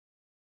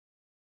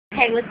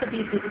Hey, what's up,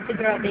 YouTube? It's the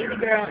girl, baby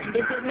girl, and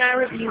this is my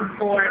review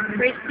for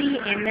Chrissy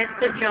and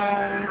Mr.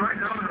 Jones,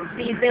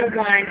 Season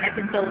 1,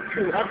 Episode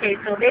 2. Okay,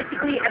 so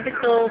basically,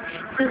 Episode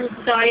 2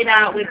 started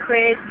out with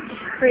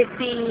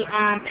Chrissy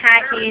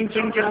packing,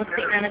 Jim Jones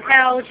sitting on the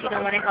couch. She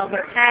don't want to help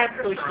her pack,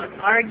 so she's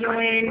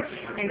arguing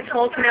and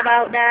talking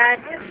about that,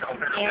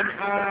 and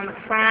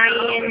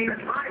crying.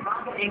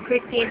 And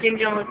Chrissy and Jim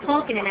Jones was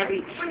talking, and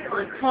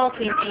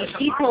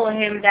she told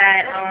him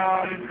that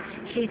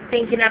she's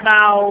thinking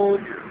about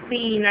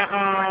seeing a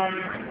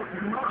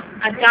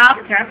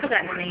doctor. I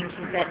forgot the name.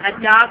 She said a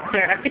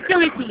doctor, a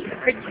fertility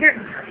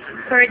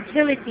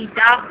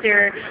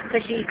doctor,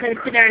 because she's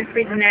considering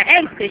freezing her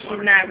eggs because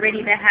she's not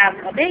ready to have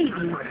a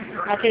baby.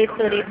 Okay,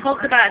 so they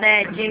talked about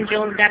that. Jim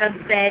Jones got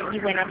upset. He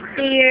went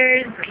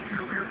upstairs.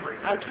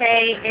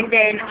 Okay, and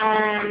then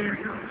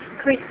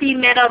Chrissy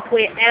met up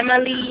with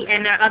Emily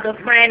and her other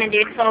friend, and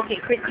they're talking.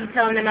 Chrissy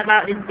telling them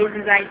about this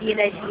business idea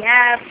that she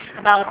has,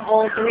 about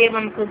all three of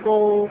them could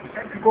go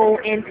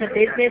into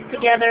business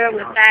together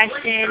with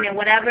fashion and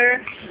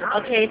whatever.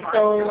 Okay,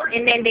 so,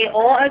 and then they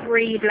all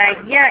agreed, like,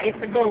 yeah, it's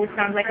a go. It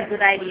sounds like a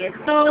good idea.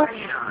 So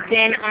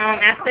then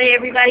after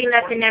everybody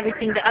left and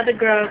everything, the other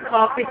girl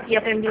called Chrissy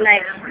up and be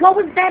like, what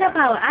was that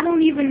about? I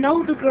don't even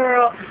know the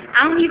girl.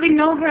 I don't even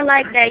know her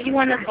like that. You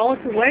want us all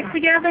to work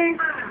together?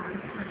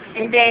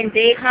 And then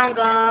they hung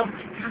up,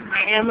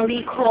 and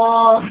Emily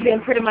called,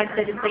 and pretty much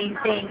said the same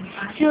thing.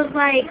 She was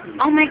like,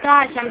 oh my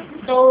gosh,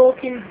 I'm so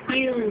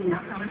confused.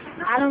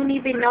 I don't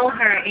even know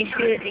her. And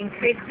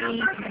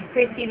Chrissy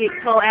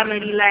told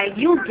Emily, like,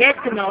 you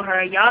get to know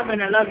her. Y'all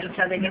gonna love each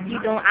other. And if you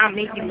don't, I'll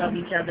make you love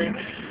each other.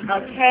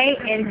 Okay?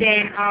 And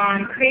then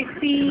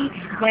Chrissy,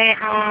 when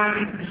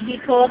she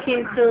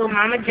talking to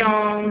Mama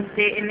Jones,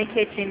 they're in the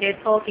kitchen, they're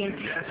talking,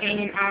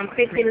 and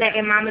Chrissy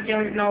letting Mama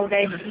Jones know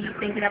that she's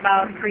thinking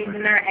about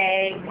freezing her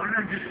eggs.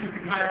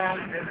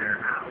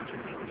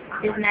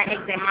 It's not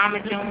eggs, and Mama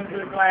Jones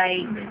was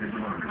like,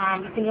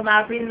 you think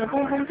about freezing the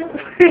boom boom too?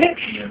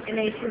 And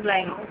then she's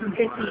like,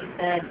 Chrissy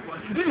said,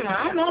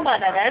 I don't know about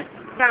that. That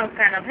sounds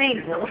kind of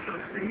painful.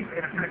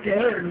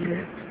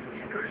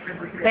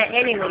 But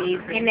anyways,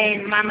 and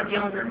then Mama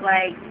Jones was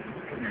like,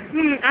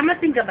 I'm going to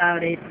think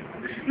about it.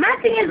 My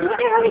thing is, what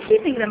the hell is she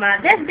thinking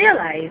about? That's their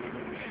life.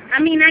 I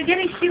mean, I get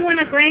it, she want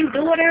a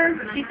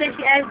granddaughter. She said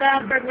she asked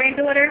God for a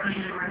granddaughter.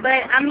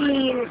 But, I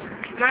mean,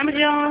 Mama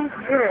Jones,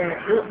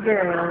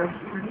 girl.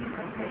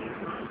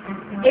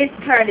 It's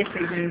her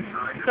decision.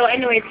 So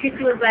anyways,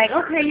 Chrissy was like,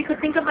 okay, you could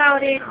think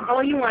about it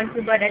all you want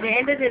to, but at the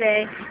end of the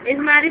day, it's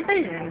my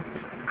decision.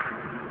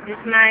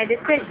 It's my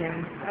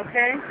decision,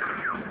 okay?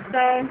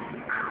 So,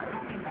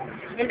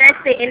 and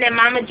that's it. And then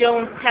Mama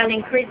Jones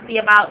telling Chrissy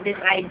about this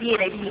idea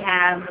that she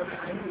has.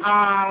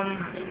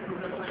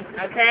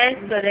 Okay,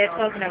 so they're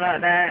talking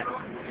about that.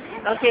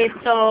 Okay,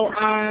 so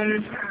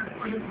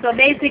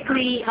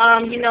basically,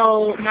 you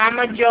know,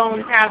 Mama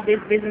Jones have this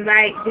business,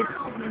 like, this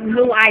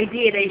new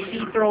idea that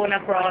she's throwing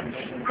across.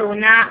 So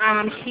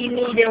now she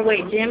meeting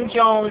with Jim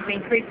Jones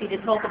and Chrissy to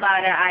talk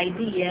about her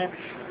idea.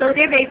 So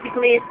they're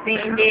basically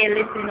sitting there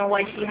listening to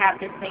what she has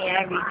to say and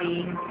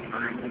everything.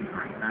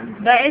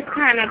 But it's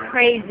kind of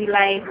crazy,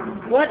 like,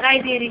 what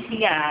idea did she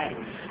got?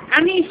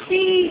 I mean,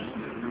 she's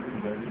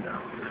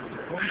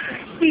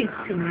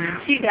too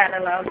much. You gotta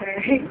love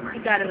her.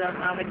 You gotta love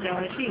Mama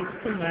Jones. She's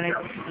too much.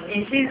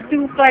 And she's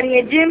too funny.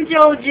 And Jim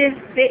Jones just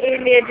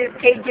sitting there just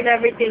taking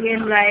everything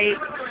in, like,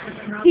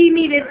 he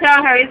need to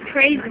tell her. It's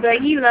crazy,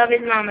 but he loves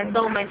his mama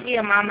so much. He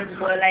a mama's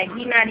boy. Like,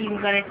 he not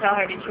even gonna tell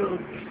her the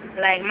truth.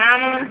 Like,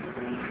 Mama,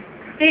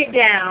 sit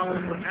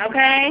down,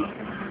 okay?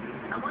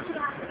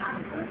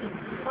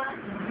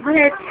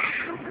 But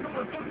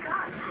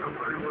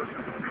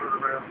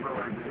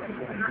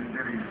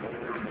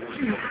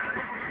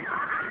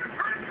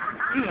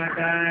oh my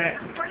God.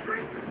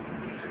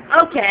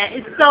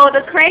 Okay, so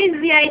the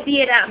crazy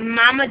idea that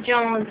Mama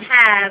Jones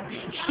have,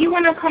 she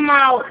wanna come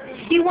out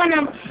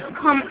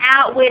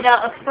with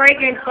a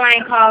fragrance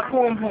line called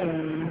Poom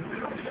Poom.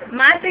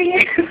 My thing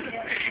is,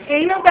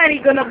 ain't nobody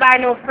gonna buy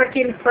no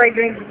freaking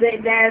fragrance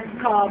that's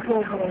called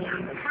Poom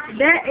Poom.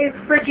 That is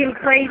freaking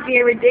crazy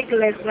and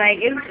ridiculous. Like,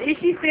 is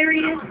she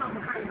serious?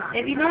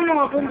 If you don't know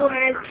what Poom Poom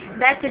is,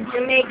 that's a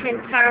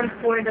Jamaican term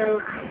for the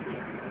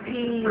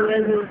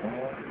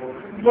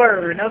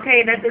word,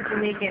 okay? That's a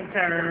Jamaican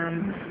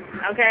term,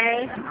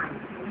 okay?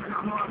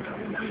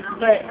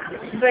 But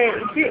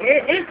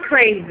it's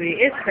crazy.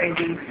 It's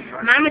crazy.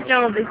 Mama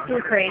Jones is too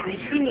crazy.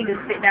 She need to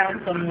sit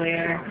down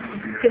somewhere,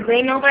 because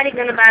ain't nobody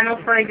gonna buy no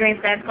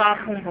fragrance that's called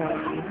Poom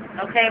Poom,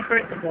 okay?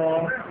 First of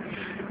all.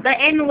 But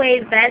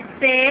anyways, that's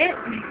it.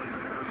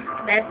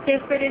 That's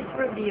it for this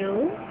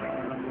review.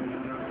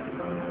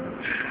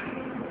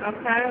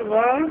 Okay,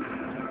 well.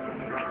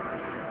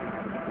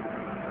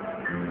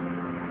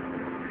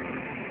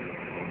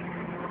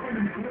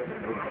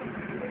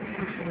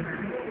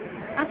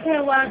 Okay,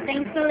 well,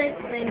 thanks for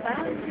listening.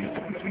 Bye.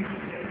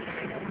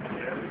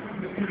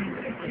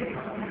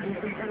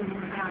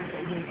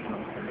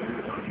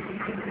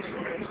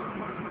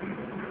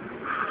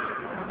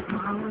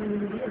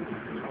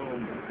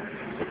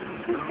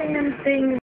 Same thing.